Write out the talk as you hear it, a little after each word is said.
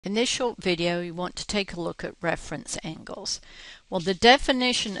In this short video, you want to take a look at reference angles. Well, the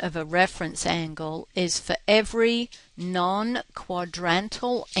definition of a reference angle is for every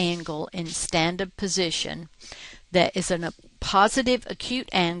non-quadrantal angle in standard position, there is a positive acute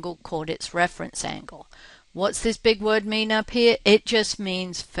angle called its reference angle. What's this big word mean up here? It just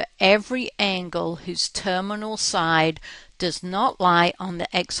means for every angle whose terminal side does not lie on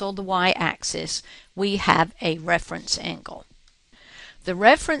the x or the y axis, we have a reference angle. The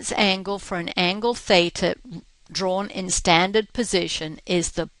reference angle for an angle theta drawn in standard position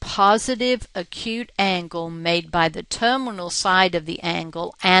is the positive acute angle made by the terminal side of the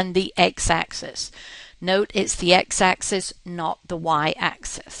angle and the x-axis. Note it's the x-axis, not the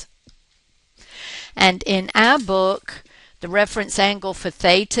y-axis. And in our book, the reference angle for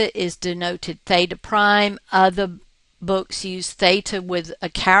theta is denoted theta prime. Other books use theta with a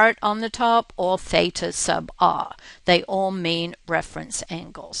caret on the top or theta sub r. They all mean reference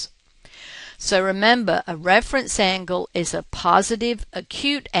angles. So remember, a reference angle is a positive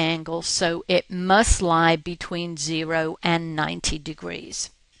acute angle, so it must lie between 0 and 90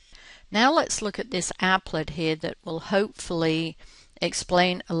 degrees. Now let's look at this applet here that will hopefully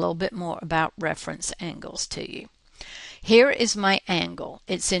explain a little bit more about reference angles to you. Here is my angle.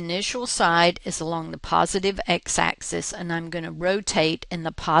 Its initial side is along the positive x-axis, and I'm going to rotate in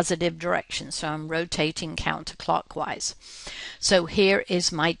the positive direction, so I'm rotating counterclockwise. So here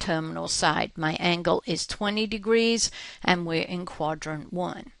is my terminal side. My angle is 20 degrees, and we're in quadrant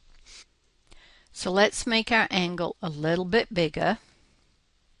 1. So let's make our angle a little bit bigger.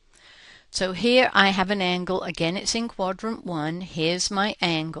 So here I have an angle, again it's in quadrant 1, here's my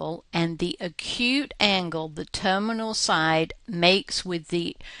angle, and the acute angle the terminal side makes with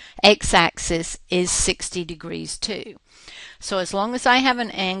the x-axis is 60 degrees too. So as long as I have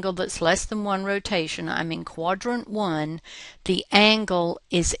an angle that's less than 1 rotation, I'm in quadrant 1, the angle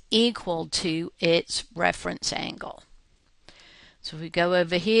is equal to its reference angle. So if we go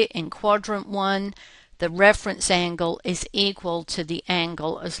over here in quadrant 1, the reference angle is equal to the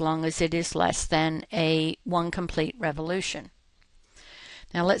angle as long as it is less than a 1 complete revolution.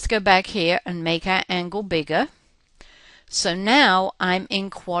 Now let's go back here and make our angle bigger. So now I'm in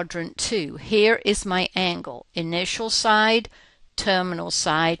quadrant 2. Here is my angle. Initial side, terminal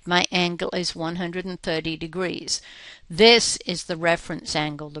side. My angle is 130 degrees. This is the reference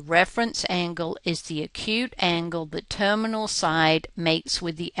angle. The reference angle is the acute angle the terminal side makes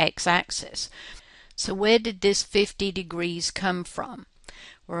with the x-axis. So where did this 50 degrees come from?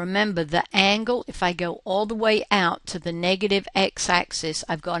 Well, remember the angle, if I go all the way out to the negative x-axis,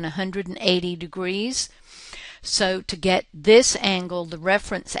 I've got 180 degrees. So to get this angle, the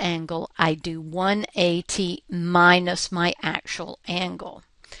reference angle, I do 180 minus my actual angle.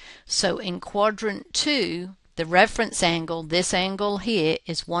 So in quadrant 2, the reference angle, this angle here,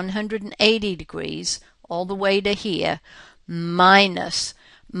 is 180 degrees all the way to here, minus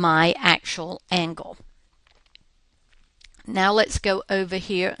my actual angle. Now let's go over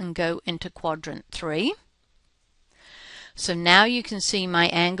here and go into quadrant 3. So now you can see my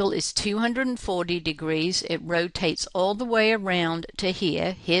angle is 240 degrees. It rotates all the way around to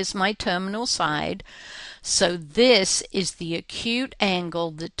here. Here's my terminal side. So this is the acute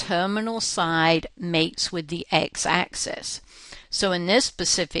angle the terminal side makes with the x-axis. So in this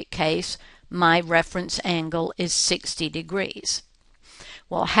specific case, my reference angle is 60 degrees.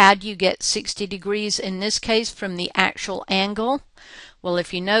 Well, how do you get 60 degrees in this case from the actual angle? Well,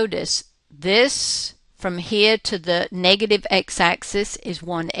 if you notice, this from here to the negative x-axis is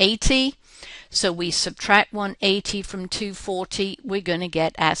 180. So we subtract 180 from 240, we're going to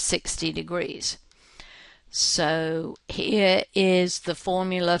get our 60 degrees. So here is the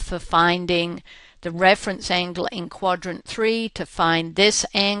formula for finding the reference angle in quadrant 3. To find this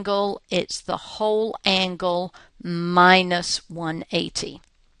angle, it's the whole angle minus 180.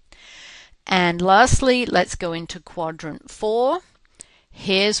 And lastly, let's go into quadrant 4.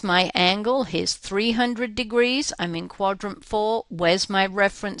 Here's my angle. Here's 300 degrees. I'm in quadrant 4. Where's my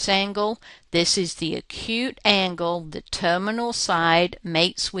reference angle? This is the acute angle the terminal side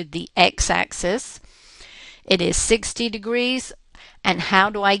makes with the x-axis. It is 60 degrees. And how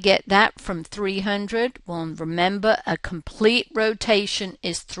do I get that from 300? Well, remember, a complete rotation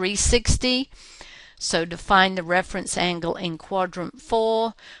is 360. So to find the reference angle in quadrant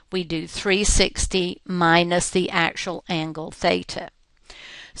 4, we do 360 minus the actual angle theta.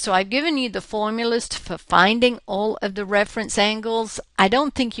 So I've given you the formulas for finding all of the reference angles. I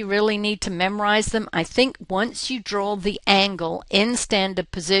don't think you really need to memorize them. I think once you draw the angle in standard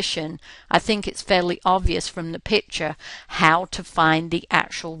position, I think it's fairly obvious from the picture how to find the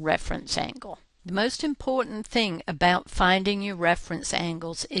actual reference angle. The most important thing about finding your reference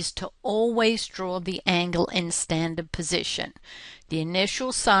angles is to always draw the angle in standard position. The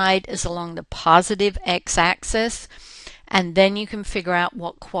initial side is along the positive x-axis, and then you can figure out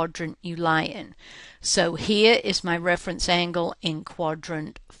what quadrant you lie in. So here is my reference angle in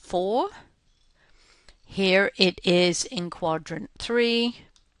Quadrant IV. Here it is in Quadrant III.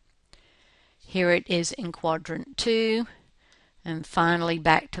 Here it is in Quadrant II. And finally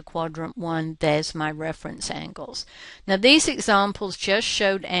back to Quadrant I, there's my reference angles. Now these examples just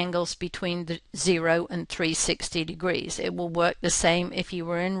showed angles between the 0 and 360 degrees. It will work the same if you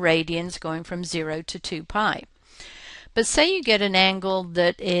were in radians going from 0 to 2 pi. But say you get an angle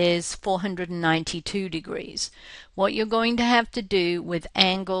that is 492 degrees. What you're going to have to do with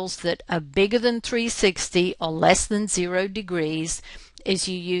angles that are bigger than 360 or less than 0 degrees is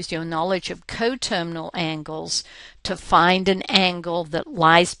you use your knowledge of coterminal angles to find an angle that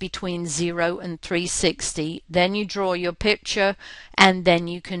lies between 0 and 360. Then you draw your picture, and then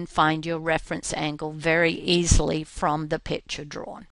you can find your reference angle very easily from the picture drawn.